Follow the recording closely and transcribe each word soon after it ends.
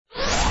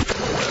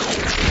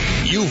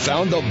You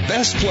found the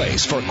best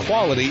place for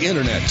quality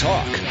internet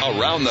talk.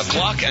 Around the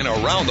clock and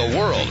around the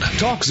world.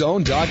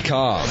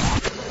 TalkZone.com.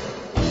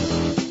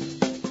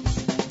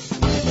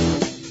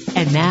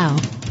 And now,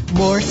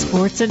 more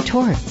Sports and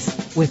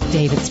Torts with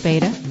David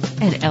Spada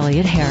and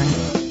Elliot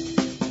Harris.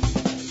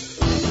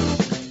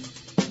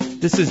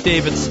 This is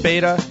David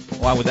Spada,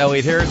 along with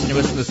Elliot Harris, and you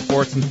listen to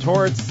Sports and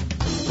Torts.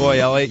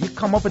 Boy, Elliot, you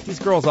come up with these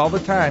girls all the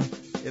time.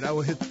 You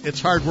know, it's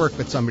hard work,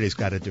 but somebody's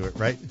got to do it,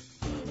 right?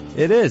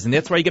 It is, and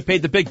that's why you get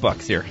paid the big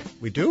bucks here.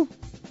 We do?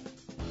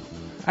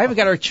 I haven't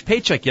got our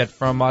paycheck yet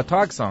from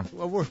TalkZone.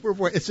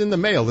 Well, it's in the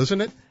mail,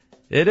 isn't it?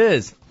 It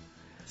is.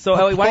 So,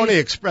 Elliot, Pony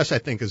Express, I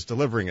think, is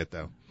delivering it,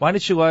 though. Why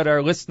don't you let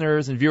our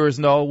listeners and viewers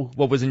know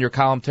what was in your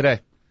column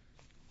today?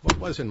 What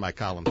was in my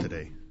column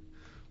today?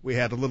 We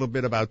had a little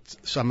bit about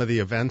some of the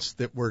events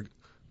that were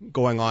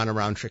going on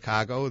around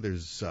Chicago.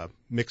 There's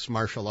mixed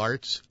martial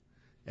arts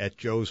at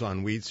Joe's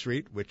on Weed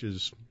Street, which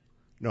is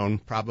known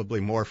probably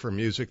more for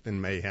music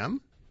than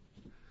mayhem.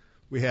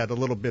 We had a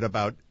little bit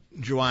about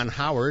Juwan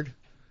Howard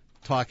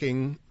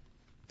talking.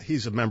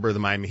 He's a member of the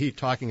Miami Heat,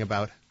 talking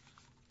about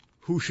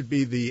who should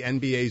be the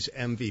NBA's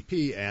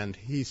MVP, and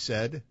he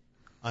said,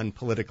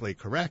 unpolitically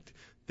correct,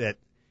 that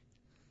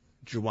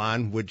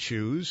Juwan would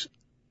choose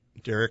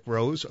Derrick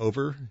Rose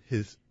over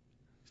his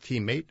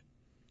teammate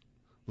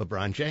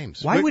LeBron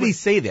James. Why would he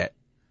say that?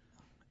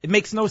 It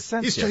makes no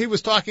sense. He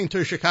was talking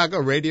to a Chicago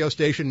radio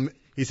station.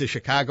 He's a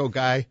Chicago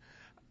guy.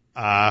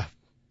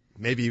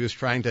 Maybe he was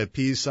trying to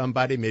appease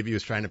somebody. Maybe he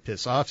was trying to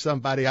piss off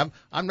somebody. I'm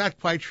not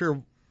quite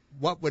sure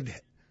what would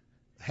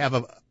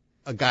have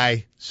a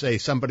guy say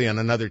somebody on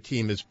another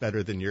team is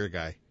better than your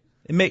guy.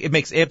 It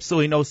makes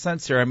absolutely no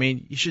sense here. I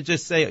mean, you should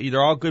just say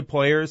they're all good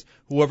players.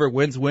 Whoever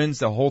wins, wins.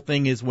 The whole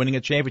thing is winning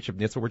a championship.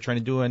 That's what we're trying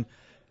to do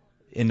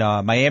in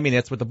Miami. And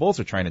that's what the Bulls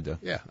are trying to do.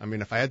 Yeah, I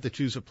mean, if I had to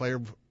choose a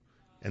player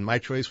and my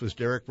choice was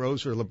Derrick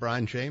Rose or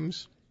LeBron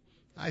James,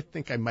 I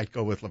think I might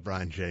go with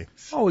LeBron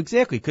James. Oh,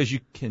 exactly, because you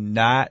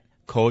cannot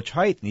coach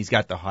height, and he's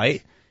got the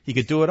height. He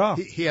could do it all.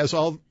 He has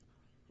all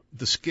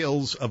the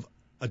skills of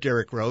a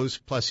Derrick Rose,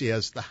 plus he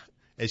has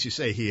as you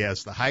say, he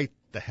has the height,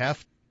 the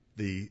heft,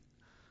 the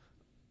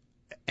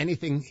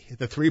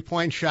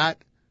three-point shot.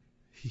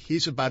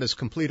 He's about as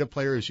complete a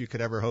player as you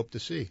could ever hope to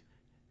see.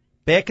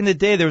 Back in the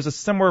day, there was a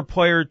similar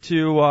player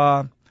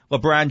to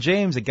LeBron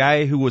James, a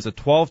guy who was a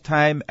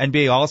 12-time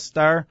NBA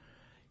All-Star.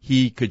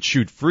 He could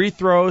shoot free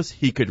throws.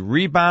 He could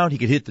rebound. He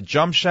could hit the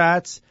jump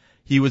shots.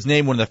 He was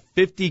named one of the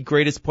 50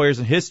 greatest players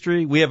in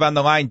history. We have on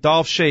the line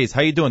Dolph Schayes.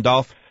 How you doing,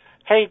 Dolph?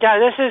 Hey,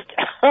 this is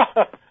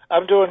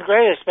I'm doing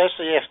great,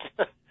 especially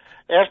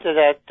after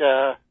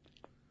that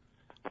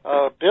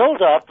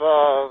build-up.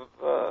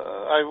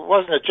 I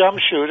wasn't a jump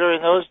shooter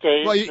in those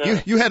days. Well,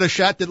 you had a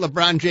shot that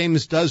LeBron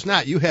James does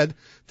not. You had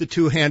the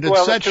two-handed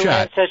set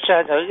shot. Set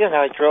shot.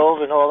 I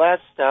drove and all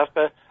that stuff.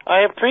 But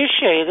I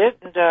appreciate it,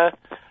 and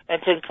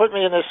to put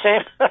me in the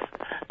same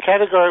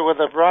category with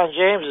LeBron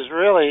James is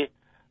really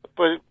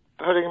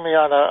putting me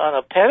on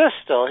a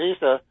pedestal.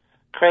 He's a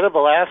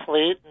credible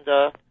athlete, and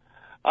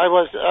I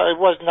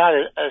was not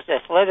as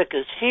athletic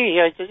as he.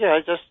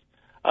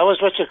 I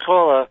was what you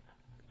call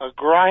a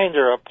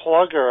grinder, a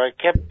plugger. I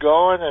kept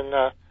going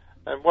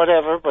and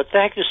whatever. But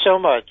thank you so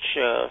much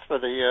for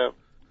the.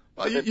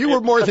 Well, you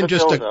were more than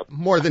just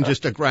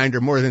a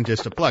grinder, more than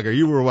just a plugger.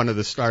 You were one of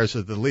the stars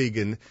of the league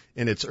in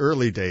its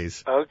early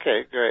days.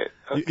 Okay, great.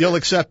 Okay. You'll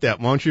accept that,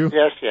 won't you?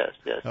 Yes.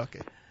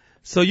 Okay.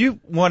 So you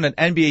won an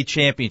NBA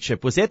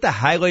championship. Was that the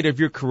highlight of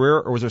your career,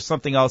 or was there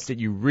something else that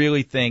you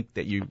really think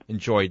that you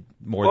enjoyed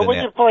more than that? Well,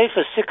 when you play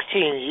for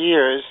 16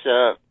 years,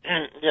 there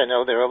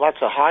are lots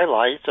of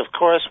highlights. Of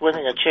course,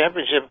 winning a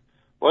championship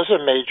was a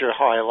major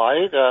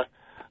highlight.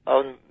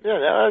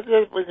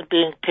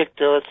 Being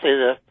picked, let's say,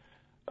 the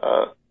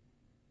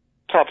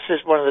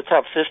one of the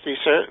top 50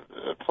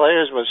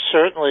 players was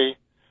certainly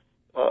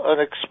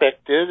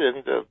unexpected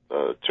and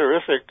a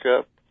terrific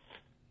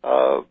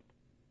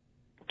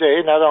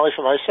day, not only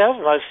for myself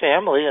and my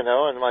family, and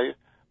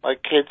my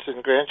kids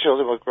and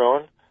grandchildren were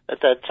grown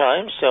at that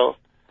time, so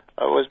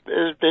it was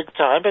big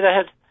time. But I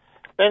had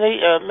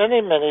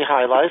many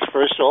highlights.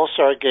 First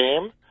All-Star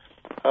game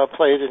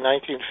played in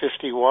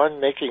 1951.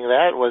 Making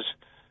that was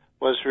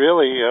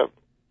really a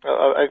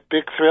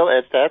big thrill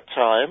at that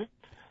time.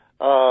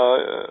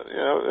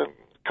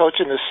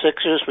 Coaching the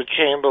Sixers with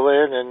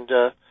Chamberlain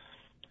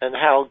and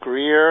Hal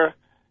Greer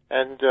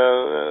and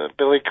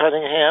Billy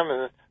Cunningham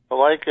and the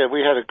like.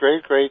 We had a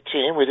great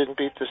team. We didn't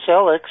beat the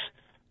Celtics,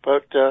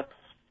 but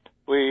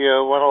we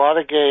won a lot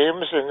of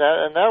games, and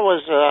that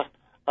was a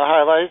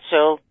highlight.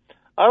 So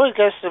I would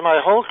guess that my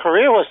whole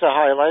career was a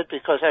highlight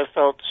because I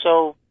felt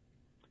so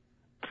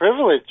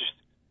privileged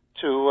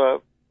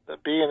to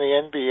be in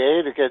the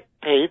NBA, to get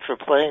paid for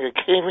playing a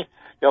game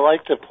you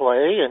like to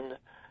play, and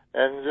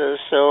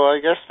so I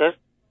guess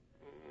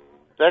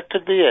that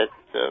could be it.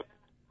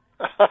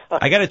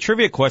 I got a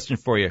trivia question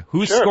for you.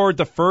 Who scored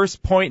the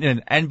first point in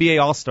an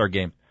NBA All-Star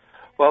game?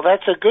 Well,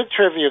 that's a good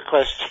trivia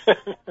question.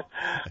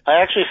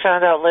 I actually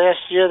found out last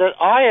year that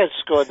I had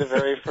scored the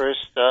very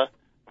first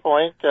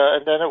point,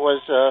 and then it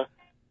was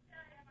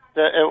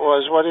it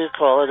was, what do you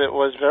call it? It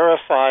was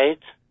verified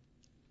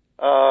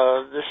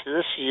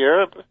this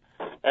year,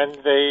 and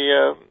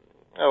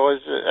I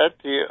was at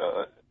the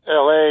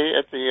L.A.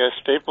 at the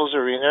Staples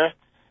Arena,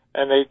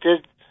 and they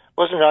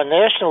wasn't on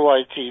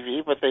national-wide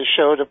TV, but they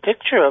showed a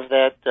picture of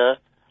that,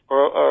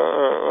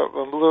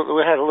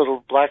 we had a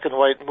little black and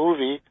white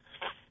movie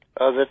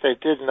that they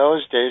did in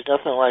those days,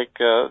 nothing like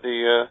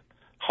the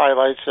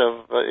highlights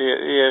of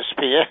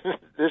ESPN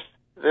this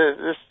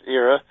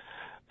era,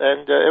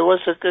 and it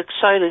was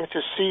exciting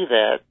to see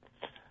that.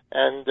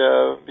 And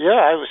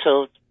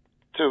so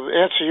to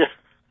answer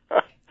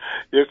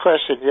your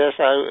question, yes,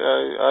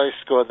 I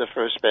scored the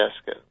first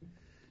basket.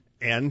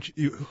 And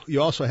you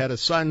also had a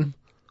son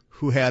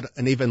who had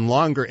an even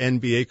longer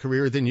NBA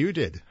career than you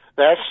did.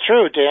 That's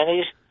true.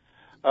 Danny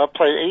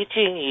played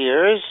 18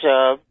 years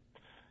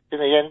in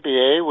the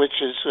NBA,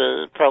 which is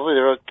probably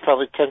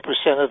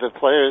 10% of the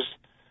players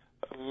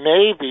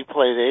maybe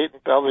played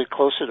 8, probably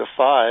closer to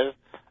 5.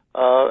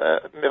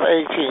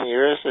 18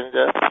 years, and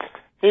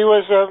he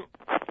was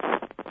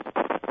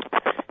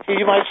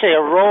you might say a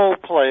role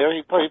player.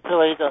 He played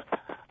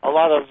a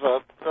lot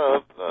of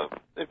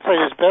he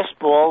played his best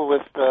ball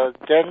with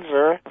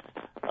Denver,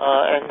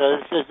 and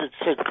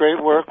did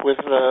great work with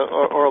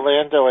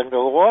Orlando and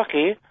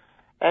Milwaukee,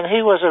 and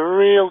he was a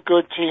real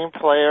good team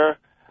player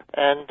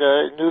and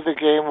knew the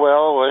game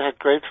well, had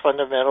great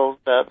fundamental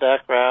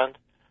background,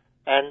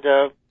 and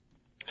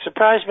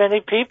surprised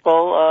many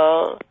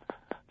people,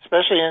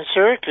 especially in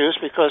Syracuse,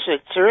 because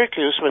at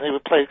Syracuse, when he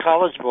would play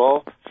college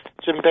ball,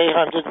 Jim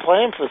Boeheim didn't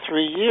play him for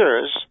 3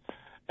 years,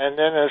 and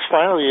then his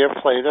final year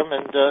played him,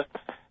 and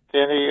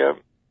then he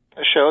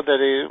showed that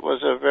he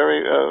was a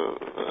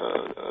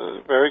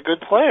very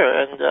good player,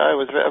 and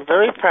I'm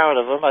very proud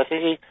of him. I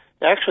think he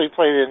actually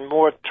played in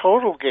more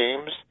total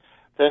games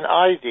than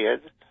I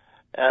did,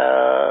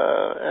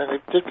 and he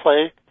did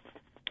play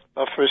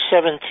for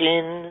 7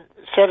 teams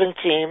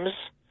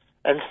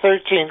and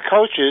 13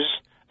 coaches.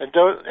 And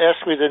don't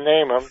ask me to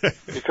name them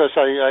because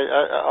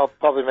I'll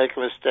probably make a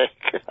mistake.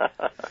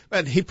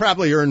 But he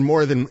probably earned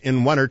more than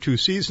in 1 or 2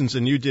 seasons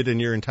than you did in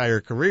your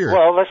entire career.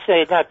 Well, let's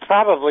say not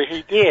probably,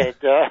 he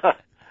did.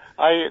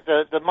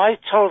 My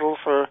total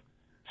for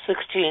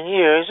 16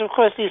 years, of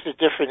course, these are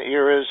different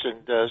eras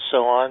and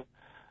so on,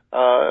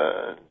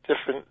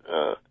 different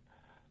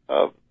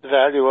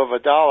value of a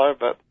dollar.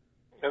 But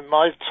in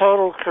my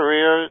total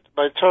career,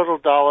 my total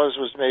dollars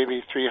was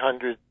maybe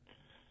 $300,000.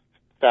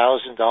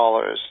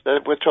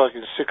 We're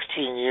talking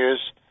 16 years,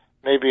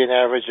 maybe an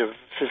average of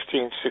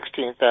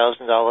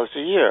 $16,000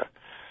 a year.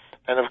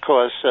 And of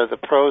course, the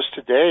pros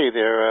today,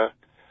 they're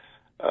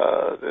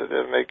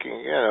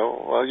making,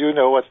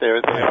 what they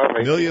are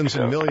making. Millions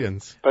and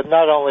millions. But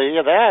not only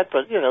that,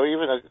 but,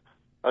 even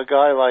a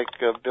guy like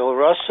Bill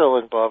Russell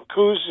and Bob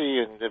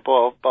Cousy and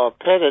Bob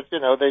Pettit,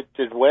 they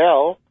did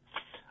well.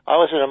 I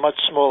was in a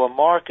much smaller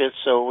market,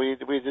 so we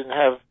didn't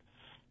have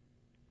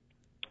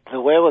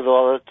the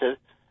wherewithal to,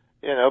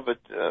 but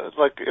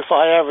like if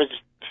I average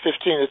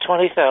 $15,000 to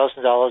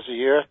 $20,000 a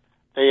year,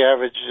 they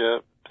average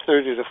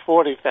 $30,000 to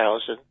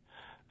 $40,000,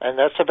 and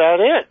that's about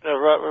it.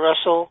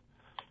 Russell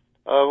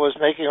was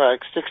making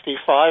like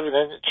 65, and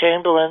then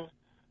Chamberlain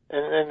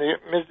in the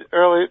mid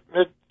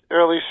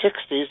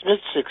 60s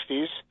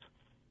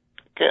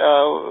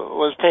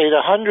was paid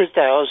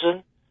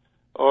 $100,000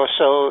 or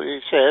so, he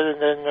said,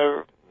 and then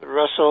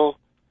Russell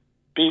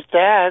beat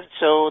that.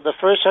 So the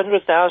first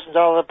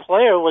 $100,000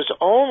 player was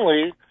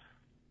only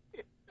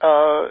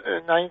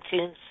in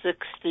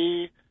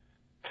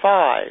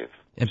 1965.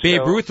 And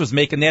Babe Ruth was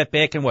making that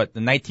back in the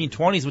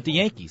 1920s with the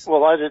Yankees.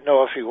 Well, I didn't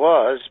know if he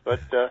was,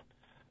 but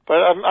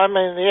I'm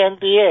in the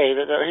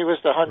NBA. He was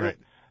the 100, right.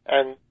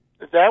 And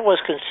that was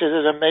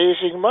considered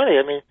amazing money.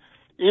 I mean,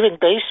 even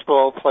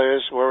baseball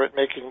players weren't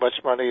making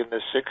much money in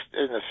the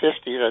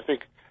 50s. I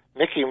think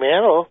Mickey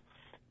Mantle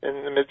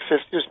in the mid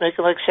 50s was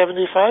making like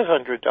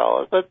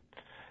 $7,500. But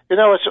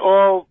it's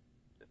all.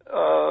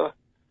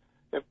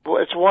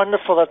 It's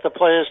wonderful that the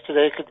players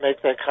today could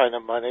make that kind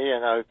of money,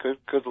 and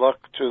good luck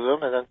to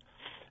them. And then,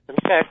 in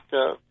fact,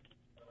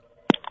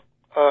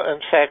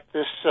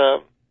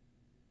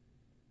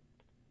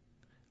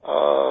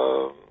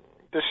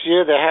 this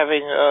year they're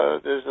having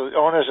the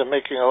owners are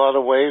making a lot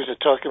of waves. They're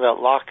talking about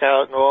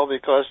lockout and all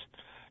because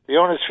the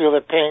owners feel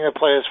they're paying the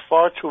players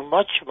far too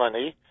much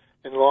money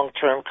in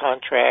long-term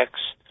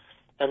contracts,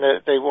 and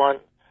that they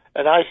want.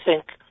 And I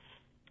think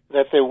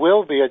that there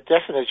will be a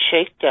definite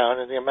shakedown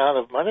in the amount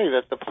of money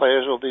that the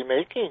players will be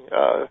making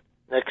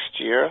next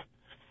year,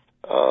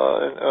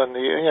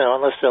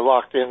 unless they're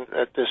locked in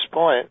at this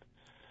point,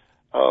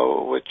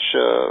 which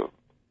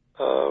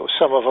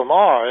some of them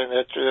are, and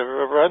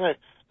they're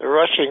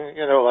rushing.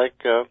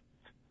 Like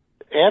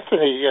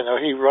Anthony,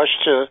 he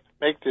rushed to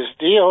make this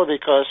deal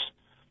because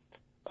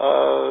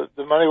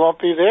the money won't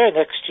be there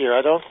next year.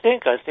 I don't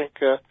think. I think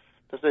that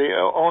the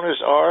owners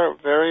are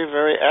very,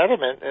 very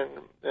adamant in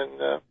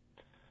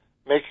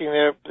making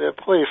their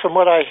plea, from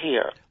what I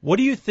hear. What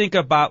do you think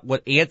about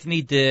what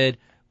Anthony did,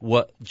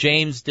 what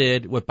James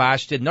did, what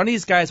Bosh did? None of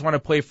these guys want to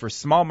play for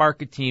small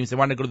market teams. They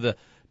want to go to the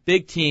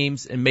big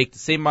teams and make the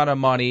same amount of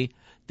money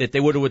that they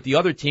would have with the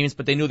other teams,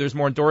 but they knew there's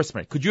more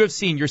endorsement. Could you have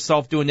seen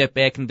yourself doing that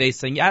back in the day,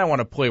 saying, yeah, I don't want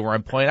to play where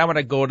I'm playing. I want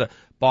to go to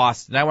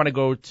Boston. I want to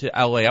go to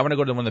L.A. I want to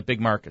go to one of the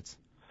big markets?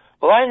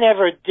 Well, I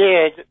never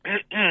did.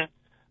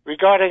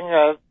 Regarding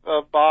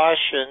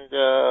Bosch and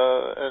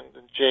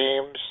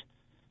James,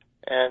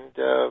 and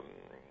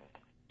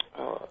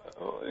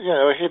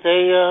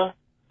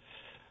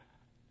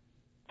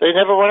they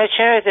never won a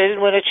championship. They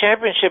didn't win a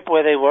championship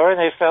where they were, and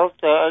they felt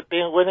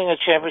winning a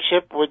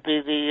championship would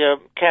be the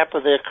cap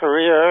of their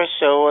career.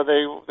 So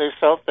they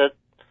felt that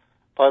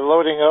by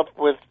loading up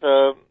with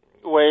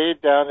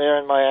Wade down there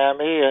in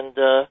Miami, and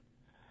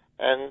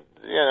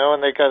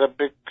they got a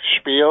big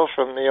spiel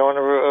from the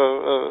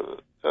owner,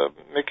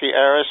 Mickey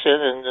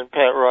Arison and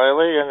Pat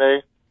Riley, and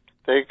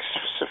they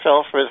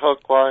fell for it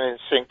hook, line, and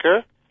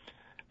sinker.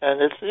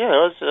 And it's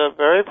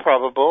very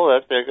probable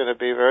that they're going to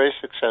be very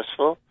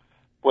successful.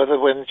 Whether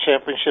win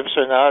championships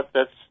or not,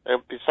 they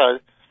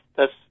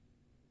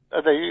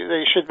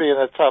should be in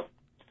the top,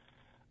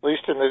 at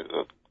least in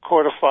the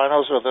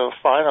quarterfinals or the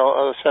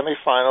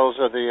semifinals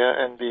of the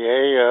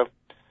NBA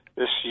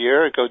this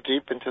year. Go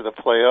deep into the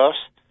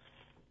playoffs,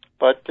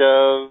 but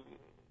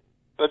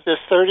there's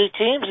 30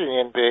 teams in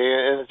the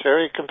NBA, and it's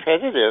very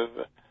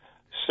competitive.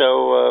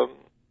 So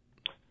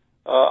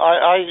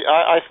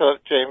I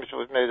thought James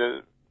would made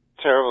a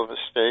terrible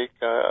mistake.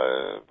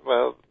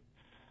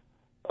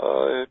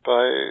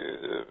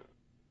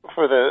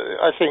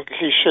 I think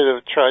he should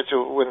have tried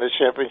to win the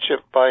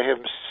championship by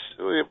him,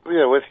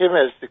 with him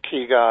as the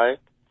key guy.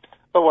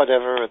 But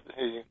whatever,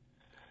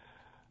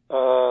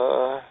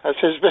 that's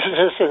his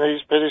business, and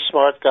he's a pretty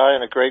smart guy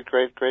and a great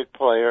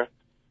player.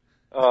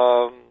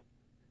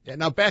 Yeah,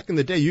 now, back in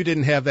the day, you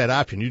didn't have that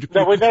option. We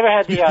never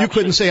had the option. You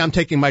couldn't say, I'm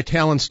taking my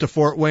talents to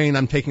Fort Wayne,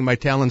 I'm taking my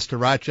talents to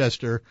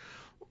Rochester,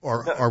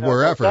 or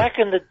wherever. Back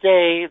in the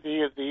day,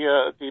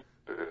 the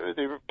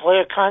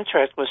player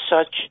contract was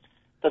such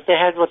that they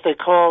had what they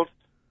called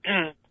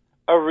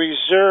a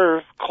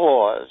reserve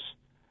clause.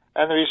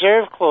 And the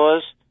reserve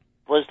clause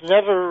was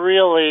never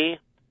really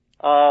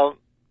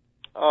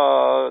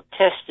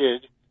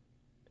tested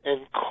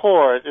in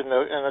court, in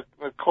a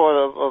court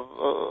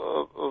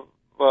of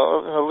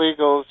in a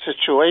legal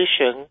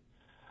situation,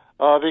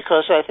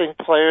 because I think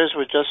players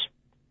were just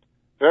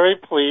very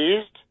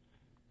pleased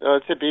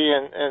to be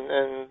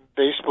in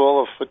baseball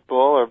or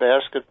football or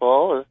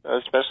basketball,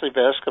 especially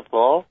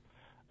basketball,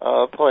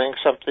 playing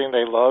something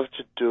they love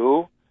to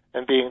do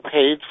and being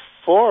paid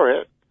for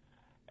it,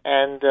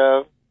 and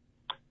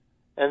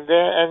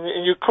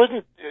you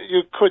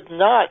could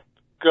not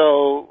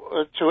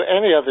go to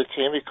any other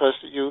team because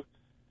the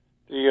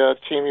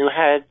team you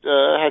had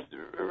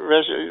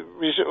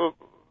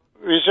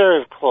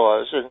reserve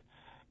clause,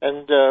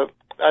 and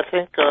I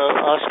think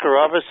Oscar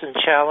Robertson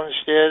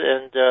challenged it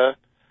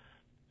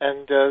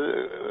and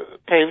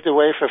paved the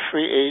way for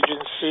free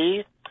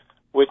agency,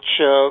 which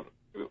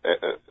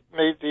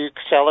made the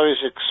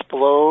salaries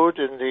explode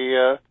and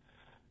the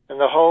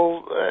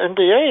whole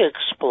NBA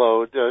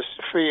explode.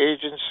 Free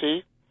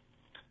agency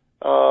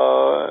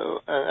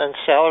and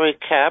salary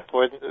cap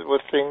were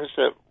things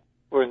that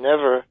were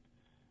never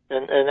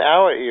in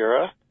our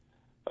era,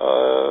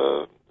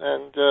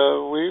 and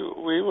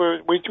we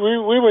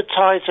were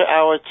tied to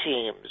our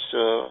teams.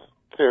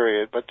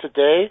 Period. But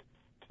today,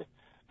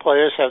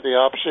 players have the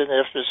option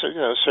after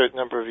a certain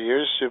number of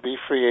years to be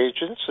free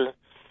agents,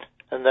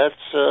 and that's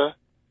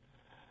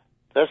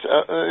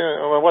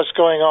what's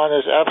going on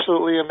is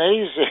absolutely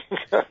amazing.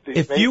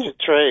 These major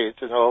trades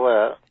and all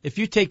that. If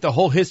you take the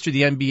whole history of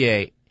the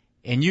NBA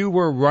and you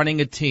were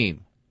running a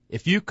team,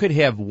 if you could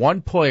have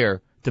one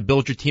player to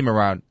build your team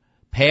around,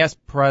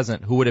 past,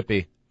 present, who would it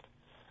be?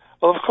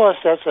 Well, of course,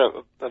 that's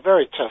a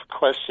very tough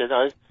question.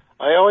 I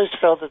always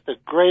felt that the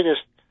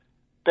greatest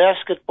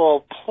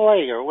basketball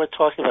player, we're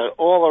talking about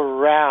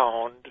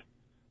all-around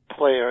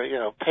player,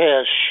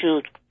 pass,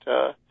 shoot,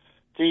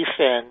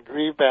 defend,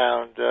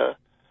 rebound,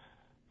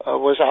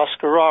 was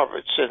Oscar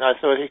Robertson. I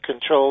thought he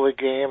controlled the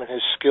game and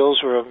his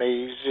skills were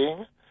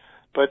amazing.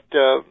 But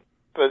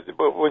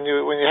when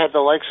you had the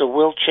likes of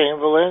Wilt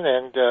Chamberlain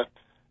and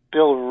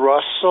Bill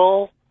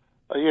Russell,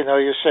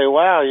 you say,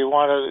 wow, you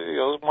want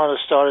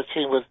to start a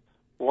team with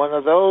one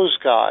of those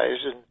guys,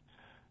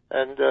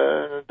 and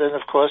then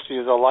of course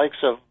the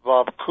likes of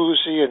Bob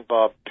Cousy and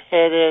Bob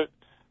Pettit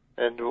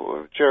and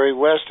Jerry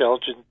West,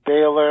 Elgin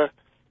Baylor,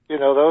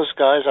 those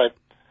guys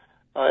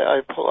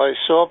I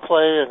saw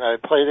play and I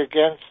played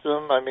against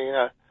them. I mean,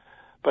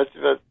 but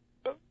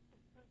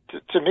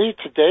to me,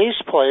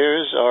 today's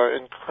players are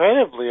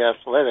incredibly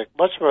athletic,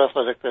 much more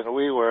athletic than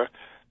we were.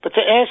 But to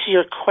answer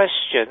your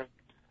question,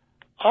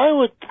 I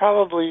would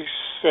probably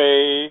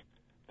say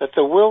that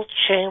the Wilt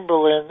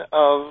Chamberlain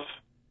of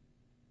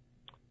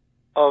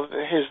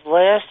his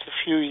last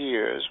few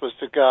years was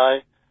the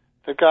guy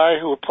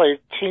who played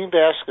team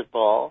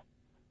basketball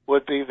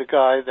would be the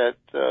guy that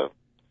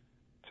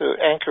to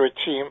anchor a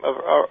team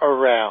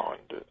around.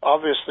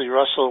 Obviously,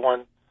 Russell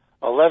won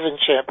 11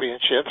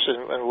 championships,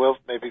 and Wilt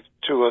maybe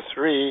 2 or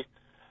 3.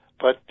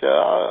 But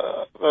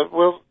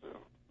Wilt,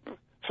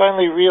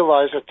 finally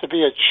realized that to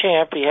be a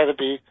champ, he had to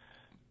be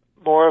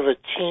more of a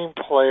team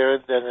player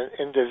than an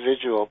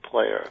individual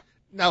player.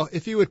 Now,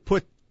 if you would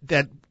put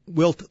that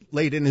Wilt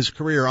late in his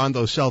career on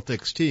those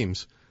Celtics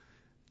teams,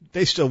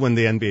 they still win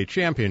the NBA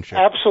championship.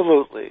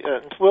 Absolutely.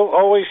 And Wilt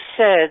always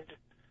said,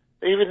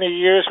 even the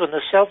years when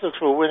the Celtics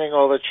were winning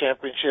all the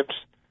championships,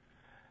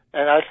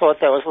 and I thought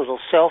that was a little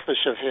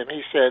selfish of him,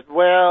 he said,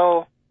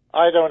 well,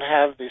 I don't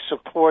have the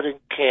supporting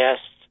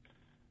cast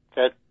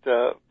that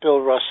Bill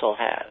Russell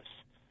has.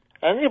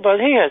 But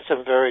he had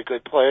some very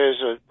good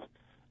players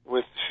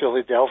with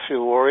Philadelphia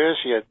Warriors.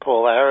 He had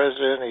Paul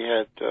Arizin. He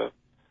had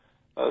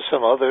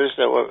some others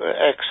that were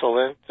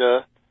excellent.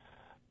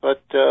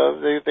 But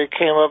they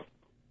came up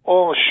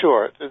all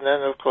short. And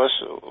then, of course,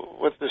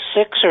 with the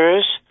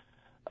Sixers,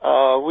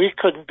 we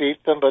couldn't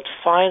beat them. But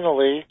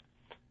finally,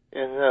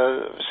 in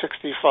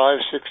 65,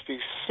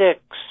 66,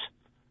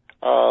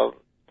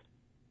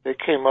 they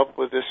came up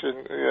with this,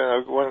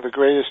 one of the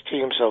greatest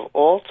teams of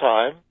all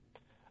time,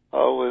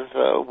 with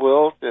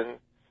Wilt and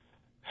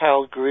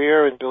Hal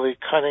Greer and Billy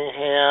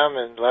Cunningham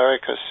and Larry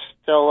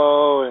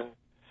Costello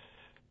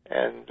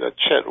and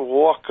Chet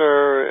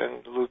Walker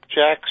and Luke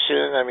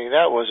Jackson. I mean,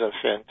 that was a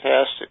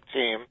fantastic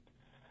team.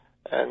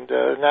 And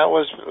that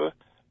was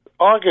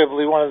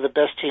arguably one of the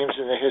best teams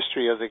in the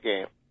history of the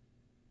game.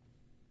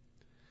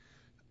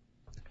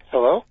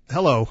 Hello?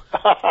 Hello.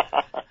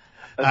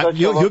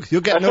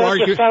 You'll get no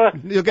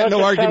argument. You'll get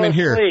no argument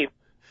here. Asleep.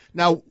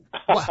 Now,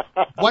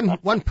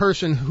 one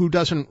person who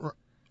doesn't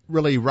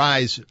really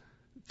rise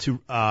to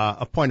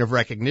a point of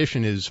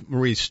recognition is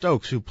Maurice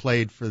Stokes, who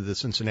played for the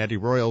Cincinnati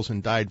Royals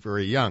and died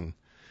very young.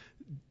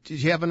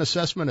 Did you have an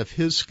assessment of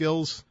his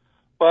skills?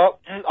 Well,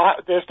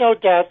 there's no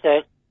doubt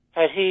that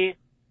had he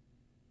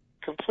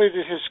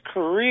completed his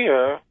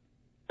career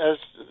as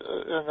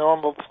a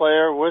normal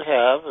player would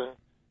have, and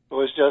it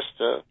was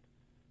just a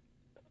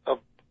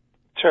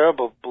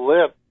terrible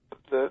blip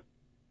that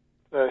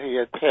he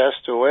had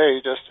passed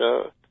away, just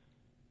a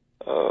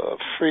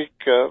freak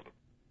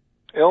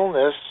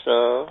illness.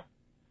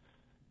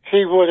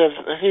 He would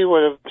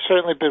have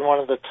certainly been one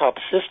of the top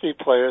 50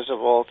 players of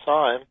all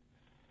time,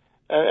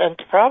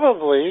 and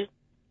probably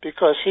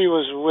because he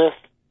was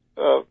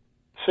with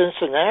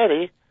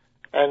Cincinnati,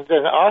 and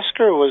then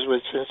Oscar was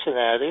with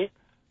Cincinnati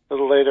a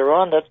little later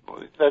on,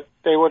 that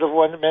they would have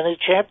won many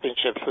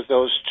championships with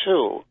those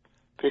two,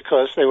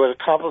 because they would have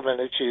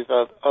complemented each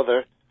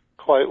other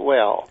quite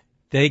well.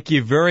 Thank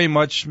you very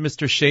much,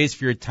 Mr. Shays,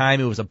 for your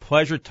time. It was a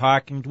pleasure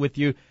talking with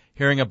you,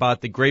 hearing about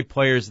the great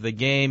players of the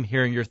game,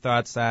 hearing your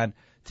thoughts on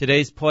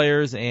today's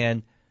players,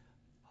 and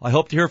I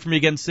hope to hear from you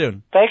again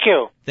soon. Thank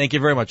you. Thank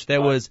you very much.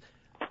 That was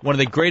one of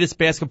the greatest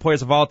basketball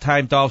players of all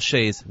time, Dolph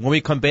Shays. When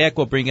we come back,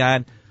 we'll bring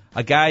on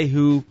a guy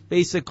who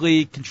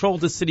basically controlled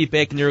the city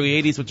back in the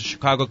early 80s with the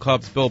Chicago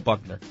Cubs, Bill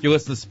Buckner. You're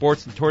listening to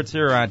Sports and Torts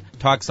here on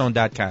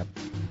TalkZone.com.